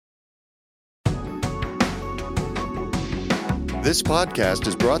This podcast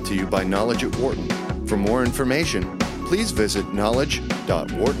is brought to you by Knowledge at Wharton. For more information, please visit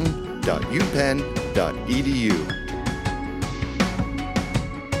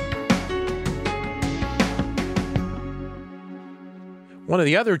One of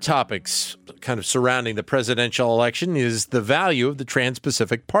the other topics kind of surrounding the presidential election is the value of the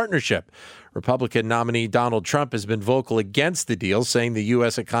Trans-Pacific Partnership. Republican nominee Donald Trump has been vocal against the deal, saying the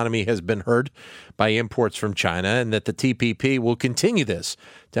U.S. economy has been hurt by imports from China and that the TPP will continue this.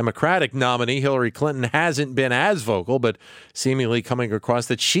 Democratic nominee Hillary Clinton hasn't been as vocal, but seemingly coming across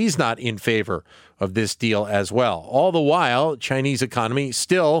that she's not in favor of this deal as well. All the while, Chinese economy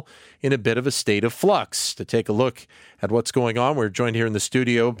still in a bit of a state of flux. To take a look at what's going on, we're joined here in the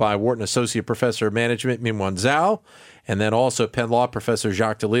studio by Wharton Associate Professor of Management Minwan Zhao, and then also Penn Law Professor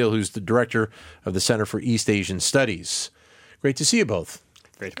Jacques Delisle, who's the director of the Center for East Asian Studies. Great to see you both.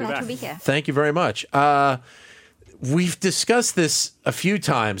 Great to be Glad back. to be here. Thank you very much. We've discussed this a few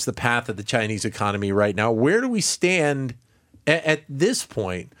times, the path of the Chinese economy right now. Where do we stand at this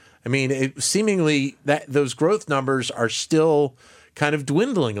point? I mean, seemingly that those growth numbers are still kind of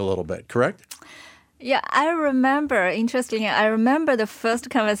dwindling a little bit, correct? Yeah, I remember the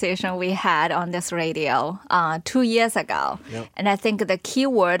first conversation we had on this radio 2 years ago. Yep. And I think the key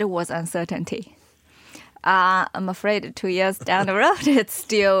word was uncertainty. I'm afraid 2 years down the road, it's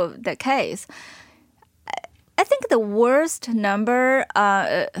still the case. I think the worst number,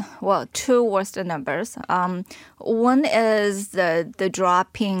 two worst numbers. One is the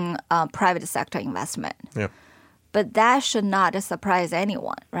dropping private sector investment. Yeah. But that should not surprise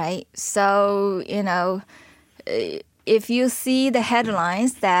anyone, right? So, if you see the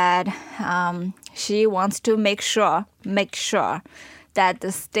headlines that she wants to make sure that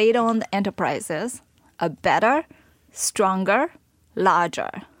the state-owned enterprises are better, stronger, larger.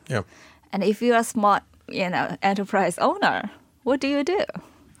 Yeah. And if you're a smart, enterprise owner, what do you do?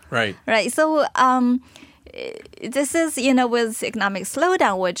 Right. Right. So this is, with economic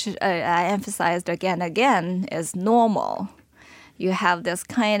slowdown, which I emphasized again, is normal. You have this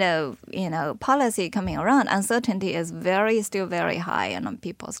kind of, policy coming around. Uncertainty is still very high on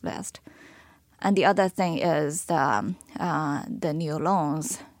people's list. And the other thing is the new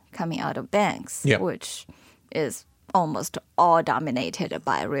loans coming out of banks, Yep. which is almost all dominated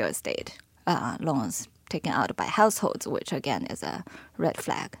by real estate loans taken out by households, which again is a red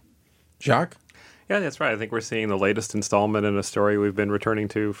flag. Jacques? Yeah, that's right. I think we're seeing the latest installment in a story we've been returning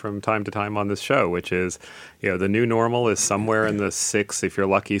to from time to time on this show, which is, the new normal is somewhere in the 6, if you're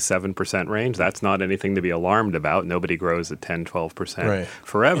lucky, 7% range. That's not anything to be alarmed about. Nobody grows at 10, 12%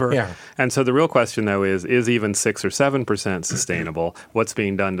 forever. Yeah. And so the real question, though, is even 6 or 7% sustainable? What's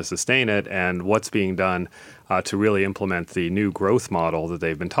being done to sustain it? And what's being done to really implement the new growth model that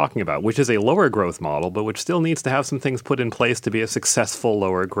they've been talking about, which is a lower growth model, but which still needs to have some things put in place to be a successful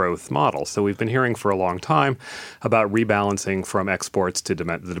lower growth model. So we've been hearing for a long time about rebalancing from exports to the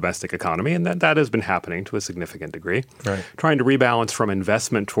domestic economy, and that has been happening to a significant degree. Right. Trying to rebalance from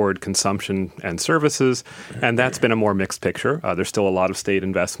investment toward consumption and services, and that's been a more mixed picture. There's still a lot of state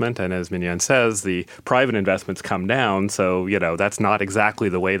investment, and as Minwan says, the private investments come down, so that's not exactly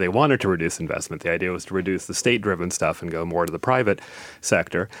the way they wanted to reduce investment. The idea was to reduce the state-driven stuff and go more to the private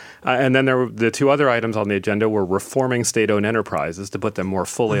sector. And then the two other items on the agenda were reforming state-owned enterprises to put them more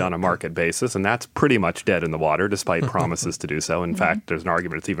fully on a market basis, and that's pretty much dead in the water, despite promises to do so. In fact, there's an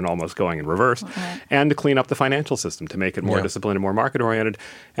argument it's even almost going in reverse. Right. And to clean up the financial system, to make it more disciplined and more market-oriented.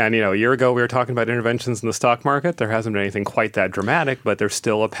 And, a year ago, we were talking about interventions in the stock market. There hasn't been anything quite that dramatic, but there's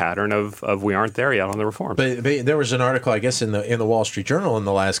still a pattern of we aren't there yet on the reforms. But there was an article, I guess, in the Wall Street Journal in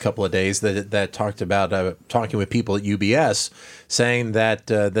the last couple of days that talked about talking with people at UBS, saying that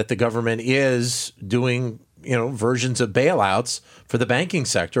the government is doing versions of bailouts for the banking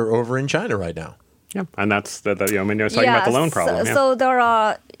sector over in China right now. Yeah, and that's talking about the loan problem. So there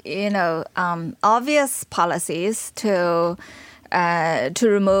are obvious policies to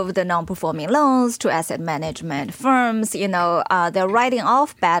remove the non-performing loans to asset management firms. They're writing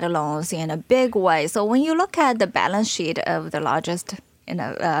off bad loans in a big way. So when you look at the balance sheet of the largest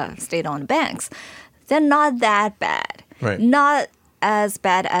state-owned banks, they're not that bad. Right. Not as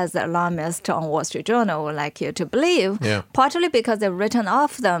bad as the alarmists on Wall Street Journal would like you to believe, partly because they've written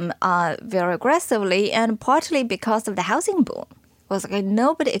off them very aggressively and partly because of the housing boom. It was like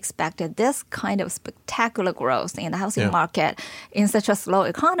nobody expected this kind of spectacular growth in the housing market in such a slow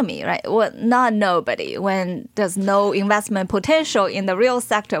economy, right? Well, not nobody. When there's no investment potential in the real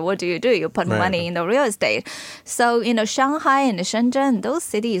sector, what do? You put money in the real estate. So, Shanghai and Shenzhen, those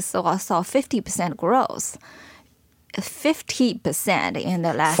cities saw 50% growth. 50% in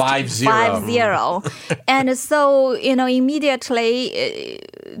the last 50. And so, immediately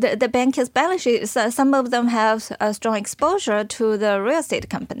the bank's balance sheet, some of them have a strong exposure to the real estate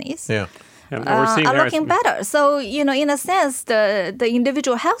companies. Yeah. Are looking better. So, in a sense, the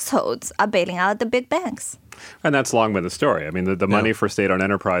individual households are bailing out the big banks. And that's long been the story. I mean, the money for state-owned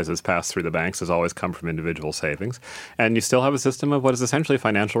enterprises passed through the banks has always come from individual savings. And you still have a system of what is essentially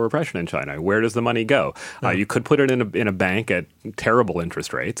financial repression in China. Where does the money go? You could put it in a bank at terrible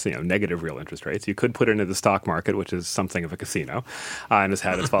interest rates, negative real interest rates. You could put it into the stock market, which is something of a casino and has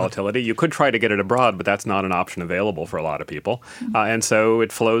had its volatility. You could try to get it abroad, but that's not an option available for a lot of people. And so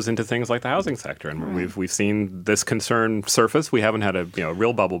it flows into things like the housing sector. And we've seen this concern surface. We haven't had a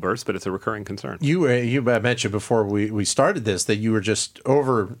real bubble burst, but it's a recurring concern. You mentioned before we started this that you were just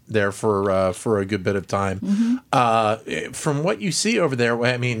over there for a good bit of time. From what you see over there,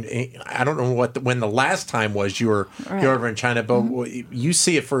 I mean, I don't know when the last time was you're over in China, but you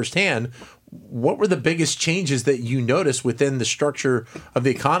see it firsthand. What were the biggest changes that you noticed within the structure of the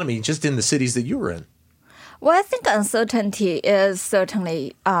economy, just in the cities that you were in? Well, I think uncertainty is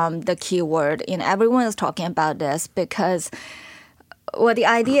certainly the key word. Everyone is talking about this because, the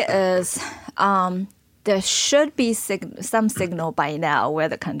idea is there should be some signal by now where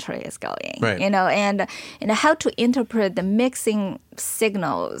the country is going, right. And how to interpret the mixing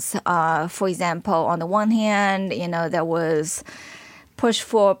signals. For example, on the one hand, there was push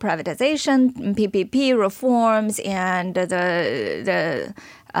for privatization, PPP reforms, and the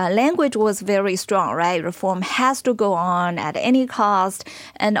language was very strong, right? Reform has to go on at any cost.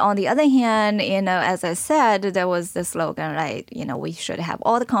 And on the other hand, as I said, there was the slogan, right? We should have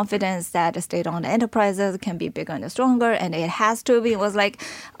all the confidence that the state-owned enterprises can be bigger and stronger, and it has to be. It was like,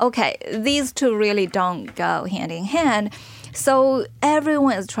 okay, these two really don't go hand in hand. So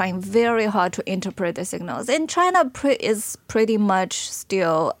everyone is trying very hard to interpret the signals. And China is pretty much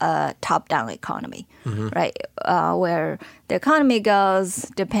still a top-down economy, right? Where the economy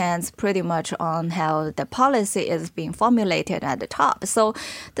goes depends pretty much on how the policy is being formulated at the top. So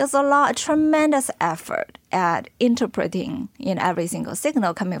there's tremendous effort at interpreting every single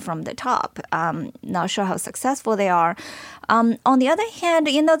signal coming from the top. Not sure how successful they are. On the other hand,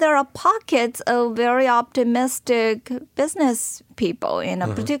 there are pockets of very optimistic business people,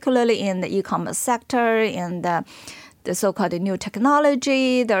 particularly in the e-commerce sector, in the so-called new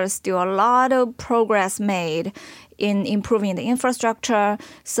technology. There's still a lot of progress made in improving the infrastructure.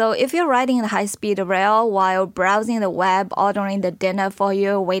 So if you're riding the high-speed rail while browsing the web, ordering the dinner for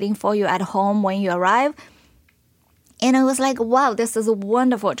you, waiting for you at home when you arrive, and it was like, wow, this is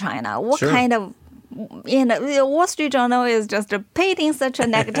wonderful China. What kind of the Wall Street Journal is just painting such a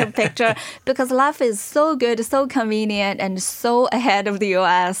negative picture because life is so good, so convenient, and so ahead of the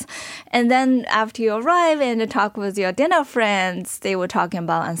U.S. And then after you arrive and talk with your dinner friends, they were talking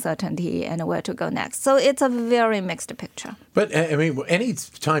about uncertainty and where to go next. So it's a very mixed picture. But, I mean, any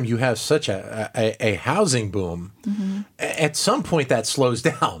time you have such a housing boom, at some point that slows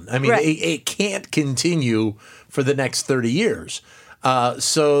down. I mean, it can't continue for the next 30 years.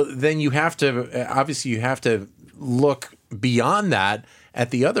 So then you have to look beyond that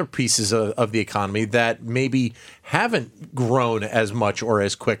at the other pieces of the economy that maybe haven't grown as much or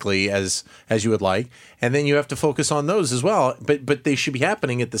as quickly as you would like. And then you have to focus on those as well. But they should be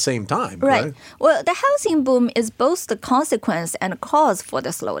happening at the same time. Right. Well, the housing boom is both the consequence and cause for the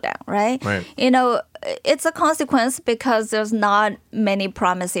slowdown, right? Right. It's a consequence because there's not many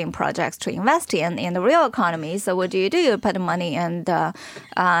promising projects to invest in the real economy. So what do? You put money in the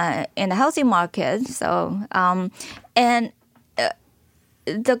housing market. So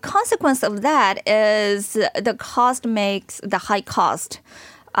the consequence of that is the high cost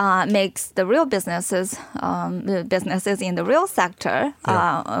makes the real businesses in the real sector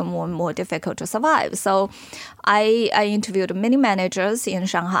more difficult to survive. So I interviewed many managers in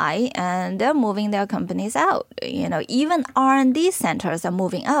Shanghai, and they're moving their companies out. Even R&D centers are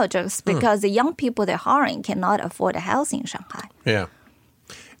moving out just because the young people they're hiring cannot afford a house in Shanghai. Yeah.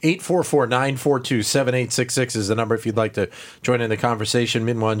 844-942-7866 is the number if you'd like to join in the conversation.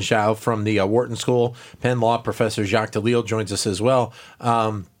 Minwan Zhao from the Wharton School, Penn Law professor Jacques Delisle joins us as well.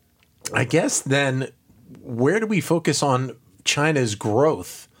 I guess then, where do we focus on China's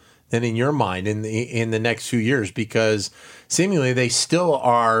growth then in your mind in the next few years? Because seemingly they still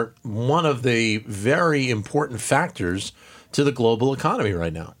are one of the very important factors to the global economy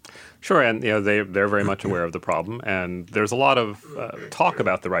right now. Sure, and they're very much aware of the problem, and there's a lot of talk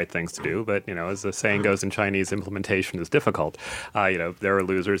about the right things to do. But as the saying goes in Chinese, implementation is difficult. There are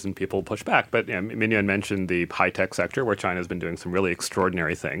losers and people push back. But Min-Yuan mentioned the high tech sector, where China has been doing some really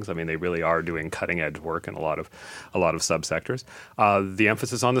extraordinary things. I mean, they really are doing cutting edge work in a lot of subsectors. The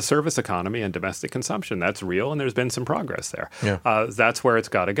emphasis on the service economy and domestic consumption, that's real, and there's been some progress there. Yeah. That's where it's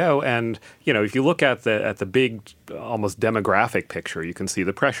got to go. And if you look at the big, almost demographic picture, you can see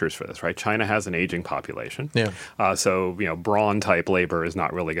the pressures for this, right? China has an aging population. Yeah. So, brawn-type labor is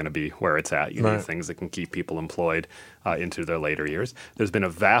not really going to be where it's at. You Right. need things that can keep people employed into their later years. There's been a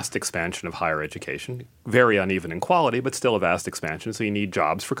vast expansion of higher education, very uneven in quality, but still a vast expansion. So you need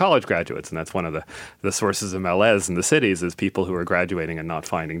jobs for college graduates, and that's one of the sources of malaise in the cities is people who are graduating and not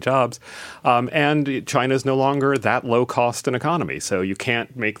finding jobs. And China is no longer that low-cost an economy, so you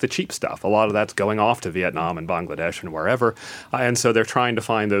can't make the cheap stuff. A lot of that's going off to Vietnam and Bangladesh and wherever, and so they're trying to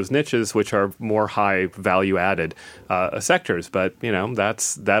find those niches which are more high value-added sectors. But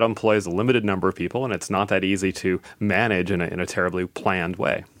that employs a limited number of people, and it's not that easy to manage in a terribly planned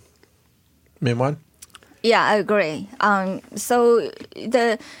way. Min-Yuan? Yeah, I agree. So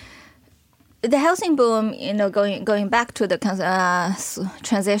the housing boom, going back to the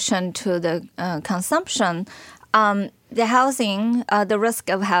transition to the consumption, the housing, the risk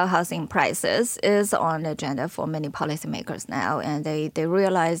of high housing prices is on the agenda for many policymakers now, and they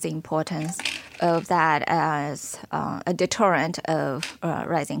realize the importance of that as a deterrent of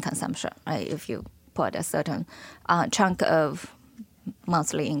rising consumption. Right? If you put a certain chunk of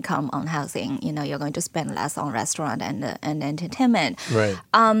monthly income on housing, you're going to spend less on restaurant and entertainment. Right.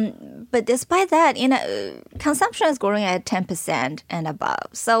 But despite that, consumption is growing at 10% and above.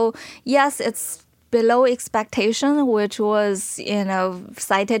 So yes, it's below expectation, which was,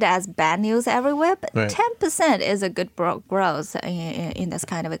 cited as bad news everywhere. But Right. 10% is a good growth in this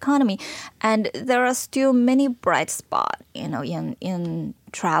kind of economy. And there are still many bright spots, in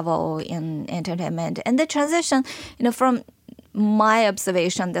travel, in entertainment. And the transition, from my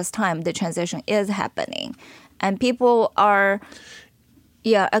observation this time, the transition is happening. And people are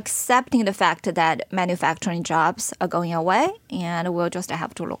accepting the fact that manufacturing jobs are going away, and we'll just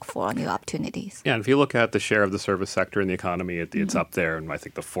have to look for new opportunities. Yeah, and if you look at the share of the service sector in the economy, it's up there in, I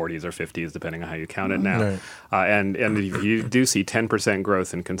think, the 40s or 50s, depending on how you count it now. Right. And if you do see 10%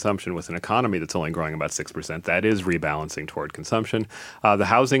 growth in consumption with an economy that's only growing about 6%, that is rebalancing toward consumption. The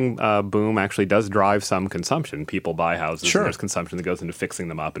housing boom actually does drive some consumption. People buy houses, Sure. and there's consumption that goes into fixing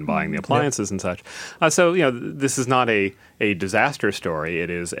them up and buying the appliances and such. So, this is not a disaster story. It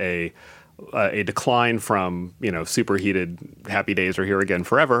is a decline from superheated happy days are here again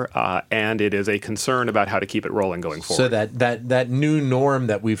forever, and it is a concern about how to keep it rolling going forward. So that new norm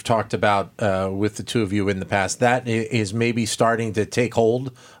that we've talked about with the two of you in the past, that is maybe starting to take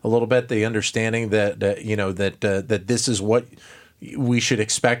hold a little bit. The understanding that this is what we should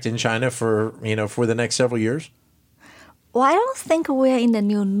expect in China for the next several years. Well, I don't think we're in the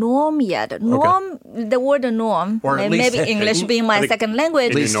new norm yet. Norm, the word norm, Or at maybe least- English being my second language.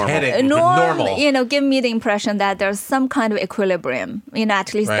 At least heading Norm, give me the impression that there's some kind of equilibrium,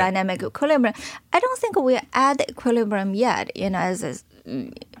 at least Right. dynamic equilibrium. I don't think we're at the equilibrium yet, as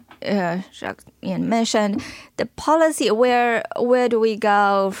Jacques mentioned. The policy, where do we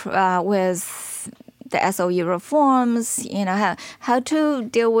go with the SOE reforms, how to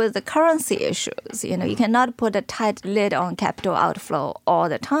deal with the currency issues. You cannot put a tight lid on capital outflow all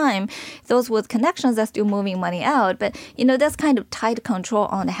the time. Those with connections are still moving money out. But, that's kind of tight control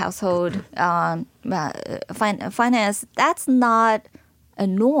on the household finance. That's not a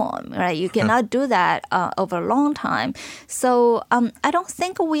norm, right? You cannot do that over a long time. So I don't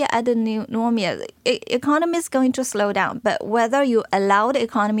think we are at the new norm yet. Economy is going to slow down, but whether you allow the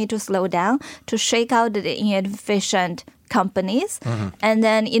economy to slow down to shake out the inefficient companies and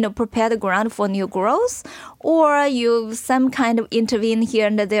then prepare the ground for new growth, or you some kind of intervene here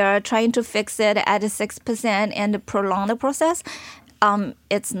and there trying to fix it at 6% and prolong the process,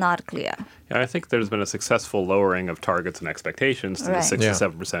 it's not clear. Yeah, I think there's been a successful lowering of targets and expectations to the Right. 6 to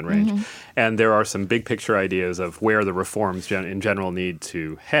 7% range. And there are some big picture ideas of where the reforms in general need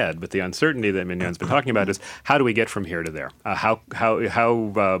to head. But the uncertainty that Min-Yuan's been talking about is how do we get from here to there? How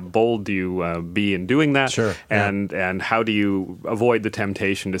bold do you be in doing that? Sure. And how do you avoid the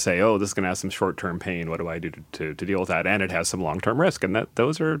temptation to say, oh, this is going to have some short-term pain. What do I do to deal with that? And it has some long-term risk. And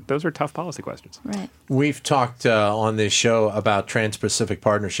those are tough policy questions. Right. We've talked on this show about Trans-Pacific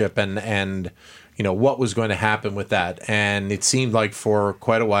Partnership and what was going to happen with that. And it seemed like for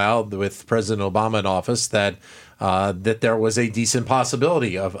quite a while with President Obama in office that there was a decent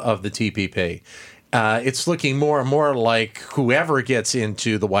possibility of the TPP. it's looking more and more like whoever gets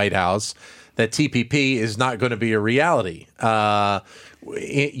into the White House, that TPP is not going to be a reality. In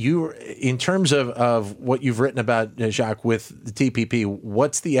terms of what you've written about, Jacques, with the TPP,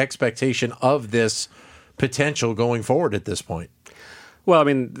 what's the expectation of this potential going forward at this point? Well, I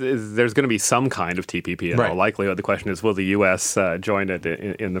mean, there's going to be some kind of TPP in all likelihood. The question is, will the U.S. join it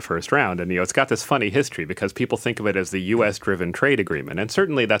in the first round? And, it's got this funny history because people think of it as the U.S.-driven trade agreement. And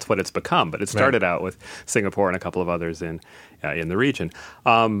certainly that's what it's become. But it started out with Singapore and a couple of others in the region.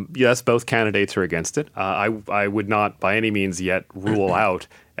 Yes, both candidates are against it. I would not by any means yet rule out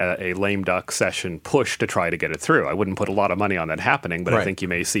a lame duck session push to try to get it through. I wouldn't put a lot of money on that happening, but I think you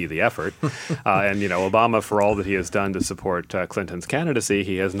may see the effort. And, Obama, for all that he has done to support Clinton's candidacy,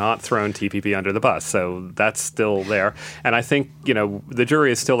 he has not thrown TPP under the bus. So that's still there. And I think, the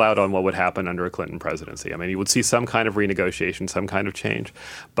jury is still out on what would happen under a Clinton presidency. I mean, you would see some kind of renegotiation, some kind of change.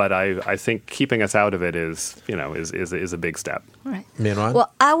 But I think keeping us out of it is a big step. Right. Meanwhile?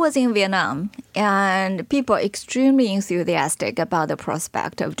 Well, I was in Vietnam, and people are extremely enthusiastic about the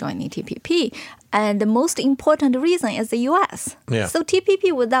prospect of joining TPP. And the most important reason is the U.S. Yeah. So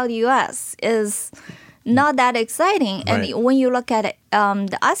TPP without the U.S. is not that exciting. And when you look at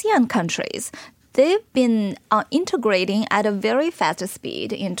the ASEAN countries, they've been integrating at a very fast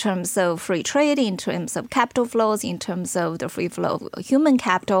speed in terms of free trade, in terms of capital flows, in terms of the free flow of human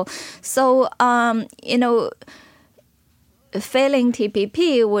capital. So, failing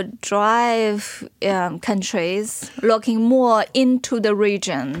TPP would drive countries looking more into the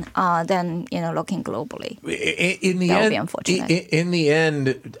region than looking globally. That would be unfortunate. In the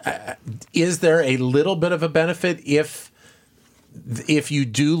end, is there a little bit of a benefit if you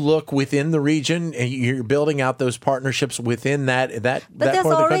do look within the region and you're building out those partnerships within that But that there's part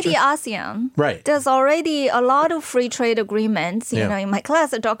of the already country? ASEAN. Right. There's already a lot of free trade agreements. In my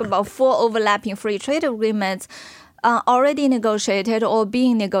class, I talk about 4 overlapping free trade agreements already negotiated or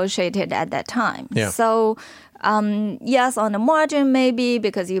being negotiated at that time. Yeah. So, yes, on the margin maybe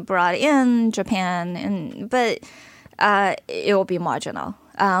because you brought in Japan, but it will be marginal.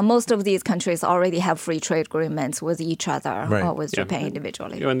 Most of these countries already have free trade agreements with each other or with Japan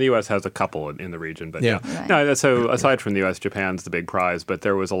individually. And the U.S. has a couple in the region. But Right. No, so aside from the U.S., Japan's the big prize. But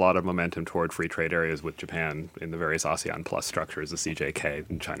there was a lot of momentum toward free trade areas with Japan in the various ASEAN Plus structures, the CJK,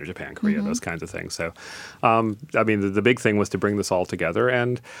 and China, Japan, Korea, those kinds of things. So, the big thing was to bring this all together.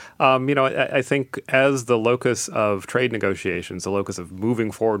 And, I think as the locus of trade negotiations, the locus of moving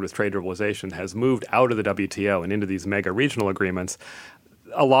forward with trade liberalization has moved out of the WTO and into these mega regional agreements,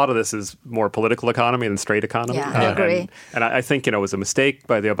 a lot of this is more political economy than straight economy. Yeah, I agree. And I think, it was a mistake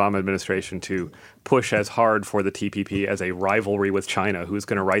by the Obama administration to push as hard for the TPP as a rivalry with China, who's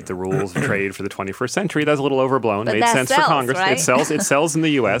going to write the rules of trade for the 21st century. That's a little overblown. But Made that sense sells, for Congress. right? It sells in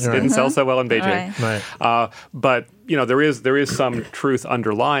the U.S. It didn't sell so well in Beijing. Right. But there is some truth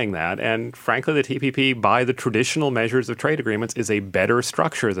underlying that. And frankly, the TPP, by the traditional measures of trade agreements, is a better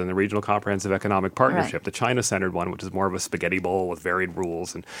structure than the Regional Comprehensive Economic Partnership, the China-centered one, which is more of a spaghetti bowl with varied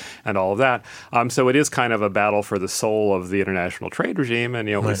rules and all of that. So it is kind of a battle for the soul of the international trade regime. And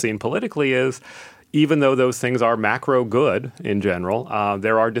what we've seen politically is, even though those things are macro good in general,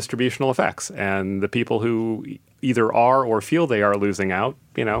 there are distributional effects. And the people who either are or feel they are losing out,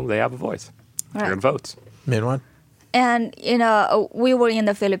 they have a voice. They're in votes. Minwan? And we were in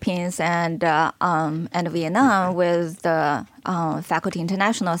the Philippines and Vietnam with the Faculty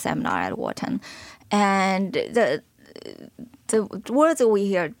International Seminar at Wharton, and the words we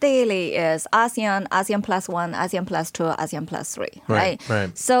hear daily is ASEAN, ASEAN plus 1, ASEAN plus 2, ASEAN plus 3, right?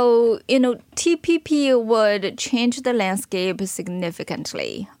 So, TPP would change the landscape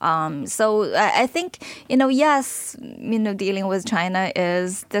significantly. So I think, yes, dealing with China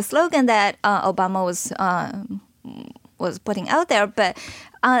is the slogan that Obama was putting out there, but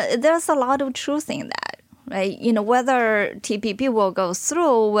there's a lot of truth in that, right? Whether TPP will go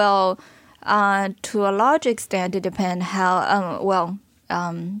through will, to a large extent, depend how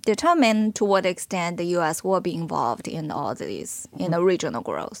determine to what extent the U.S. will be involved in all these regional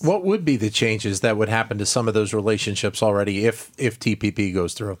growth. What would be the changes that would happen to some of those relationships already if TPP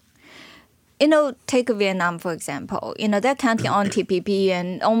goes through? Take Vietnam, for example. They're counting on TPP,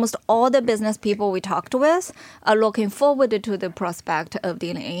 and almost all the business people we talked with are looking forward to the prospect of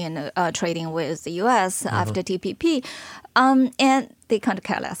dealing in trading with the U.S. after TPP. And they can't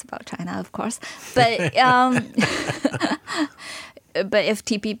care less about China, of course. But but if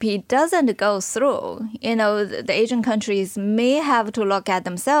TPP doesn't go through, the Asian countries may have to look at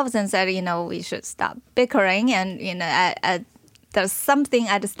themselves and say, we should stop bickering, and there's something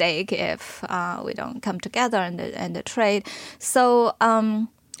at stake if we don't come together and the trade. So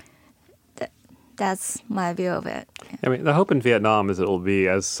That's my view of it. I mean, the hope in Vietnam is it will be,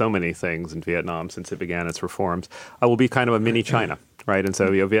 as so many things in Vietnam since it began its reforms, will be kind of a mini China. Right, and so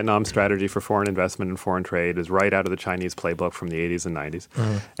Vietnam's strategy for foreign investment and foreign trade is right out of the Chinese playbook from the 80s and 90s.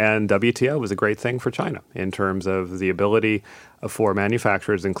 And WTO was a great thing for China in terms of the ability for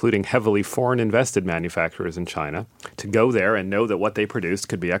manufacturers, including heavily foreign-invested manufacturers in China, to go there and know that what they produced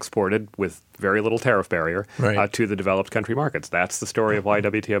could be exported with very little tariff barrier to the developed country markets. That's the story of why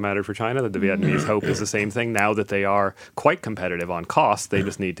WTO mattered for China. That the Vietnamese hope is the same thing. Now that they are quite competitive on cost, they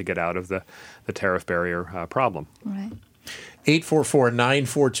just need to get out of the tariff barrier problem. Right.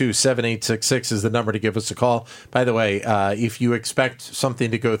 844-942-7866 is the number to give us a call. By the way, if you expect something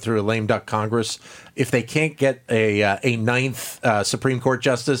to go through a lame duck Congress, if they can't get a ninth Supreme Court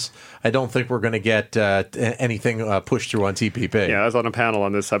justice, I don't think we're going to get anything pushed through on TPP. Yeah, I was on a panel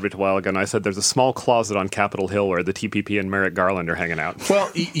on this subject a while ago, and I said there's a small closet on Capitol Hill where the TPP and Merrick Garland are hanging out.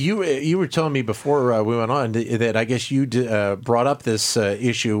 Well, you were telling me before we went on that I guess you brought up this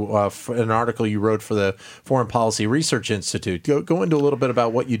issue for an article you wrote for the Foreign Policy Research Institute. Go into a little bit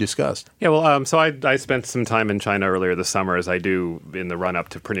about what you discussed. Yeah, well, so I spent some time in China earlier this summer, as I do in the run-up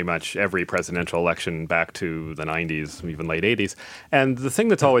to pretty much every presidential election back to the 90s, even late 80s. And the thing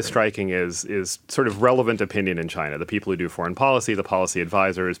that's always striking is sort of relevant opinion in China. The people who do foreign policy, the policy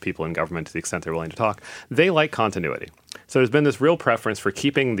advisors, people in government to the extent they're willing to talk, they like continuity. So there's been this real preference for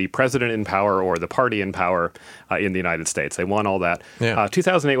keeping the president in power or the party in power in the United States. They want all that. Yeah.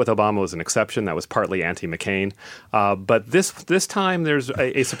 2008 with Obama was an exception. That was partly anti-McCain. But this time there's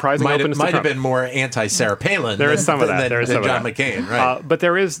a surprising openness to Trump. Might have been more anti-Sarah Palin there is some of that. than John McCain. Right. But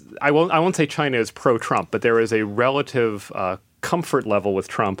there is, I won't say China is pro-Trump, but there is a relative comfort level with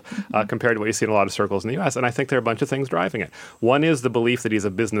Trump compared to what you see in a lot of circles in the U.S. And I think there are a bunch of things driving it. One is the belief that he's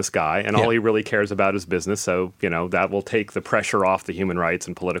a business guy and all he really cares about is business. So, that will take the pressure off the human rights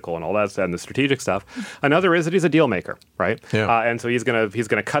and political and all that and the strategic stuff. Another is that he's a deal maker, right? Yeah. And so he's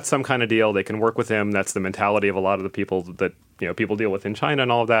gonna cut some kind of deal. They can work with him. That's the mentality of a lot of the people that people deal with in China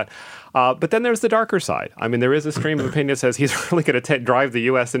and all of that. But then there's the darker side. I mean, there is a stream of opinion that says he's really going to drive the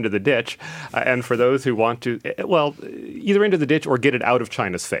U.S. into the ditch. And for those who want to, either into the ditch or get it out of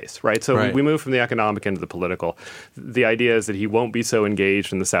China's face, right? So we move from the economic into the political. The idea is that he won't be so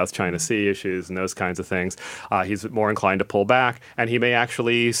engaged in the South China Sea issues and those kinds of things. He's more inclined to pull back, and he may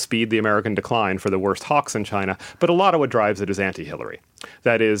actually speed the American decline for the worst hawks in China. But a lot of what drives it is anti-Hillary.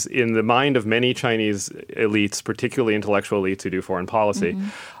 That is, in the mind of many Chinese elites, particularly intellectual elites who do foreign policy,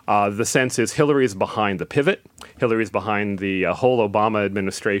 the sense is Hillary's behind the pivot. Hillary's behind the whole Obama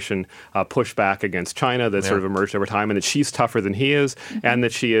administration pushback against China that sort of emerged over time, and that she's tougher than he is, and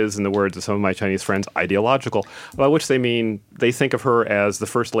that she is, in the words of some of my Chinese friends, ideological, by which they mean they think of her as the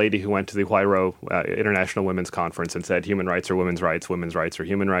first lady who went to the Huairou International Women's Conference and said human rights are women's rights are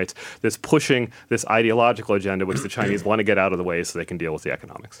human rights. This pushing this ideological agenda, which the Chinese want to get out of the way so they can deal with the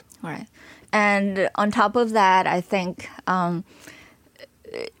economics. Right. And on top of that, I think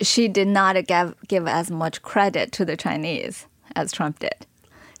she did not give as much credit to the Chinese as Trump did.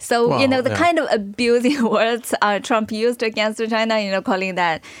 So, the kind of abusing words Trump used against China, calling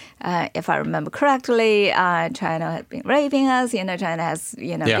that, if I remember correctly, China has been raping us, China has,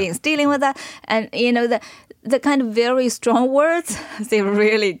 been stealing with us. And, the kind of very strong words, they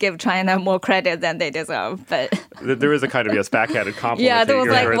really give China more credit than they deserve. But there is a kind of, backhanded compliment. Yeah, there was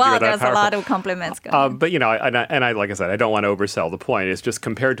wow, there's a lot of compliments going. But, I like I said, I don't want to oversell the point. It's just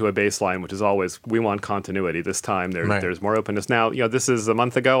compared to a baseline, which is always, we want continuity. This time, there's more openness. Now, this is a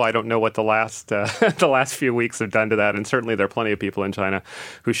month ago. I don't know what the last the last few weeks have done to that. And certainly there are plenty of people in China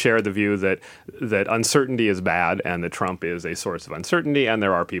who share the view that uncertainty is bad and that Trump is a source of uncertainty. And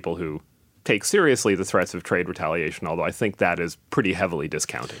there are people who take seriously the threats of trade retaliation, although I think that is pretty heavily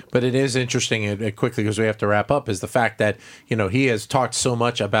discounted. But it is interesting, and quickly because we have to wrap up, is the fact that, he has talked so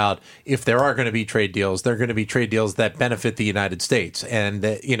much about if there are going to be trade deals, they're going to be trade deals that benefit the United States. And,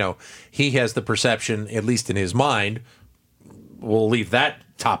 he has the perception, at least in his mind, we'll leave that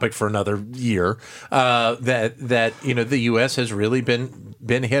topic for another year, that the U.S. has really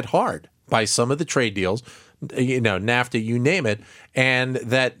been hit hard by some of the trade deals, NAFTA, you name it, and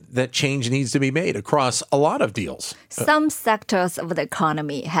that change needs to be made across a lot of deals. Some sectors of the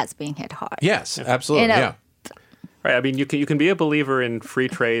economy has been hit hard. Yes, absolutely. Yeah. Right. I mean, you can be a believer in free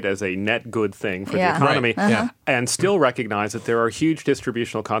trade as a net good thing for the economy and still recognize that there are huge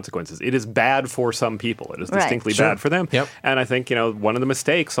distributional consequences. It is bad for some people. It is distinctly bad for them. Yep. And I think, one of the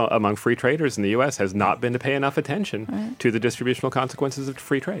mistakes among free traders in the U.S. has not been to pay enough attention to the distributional consequences of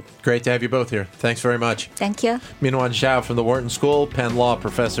free trade. Great to have you both here. Thanks very much. Thank you. Minwan Zhao from the Wharton School, Penn Law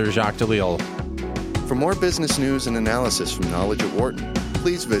Professor Jacques Delisle. For more business news and analysis from Knowledge at Wharton,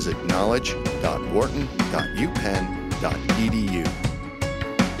 please visit knowledge.wharton.upenn.edu.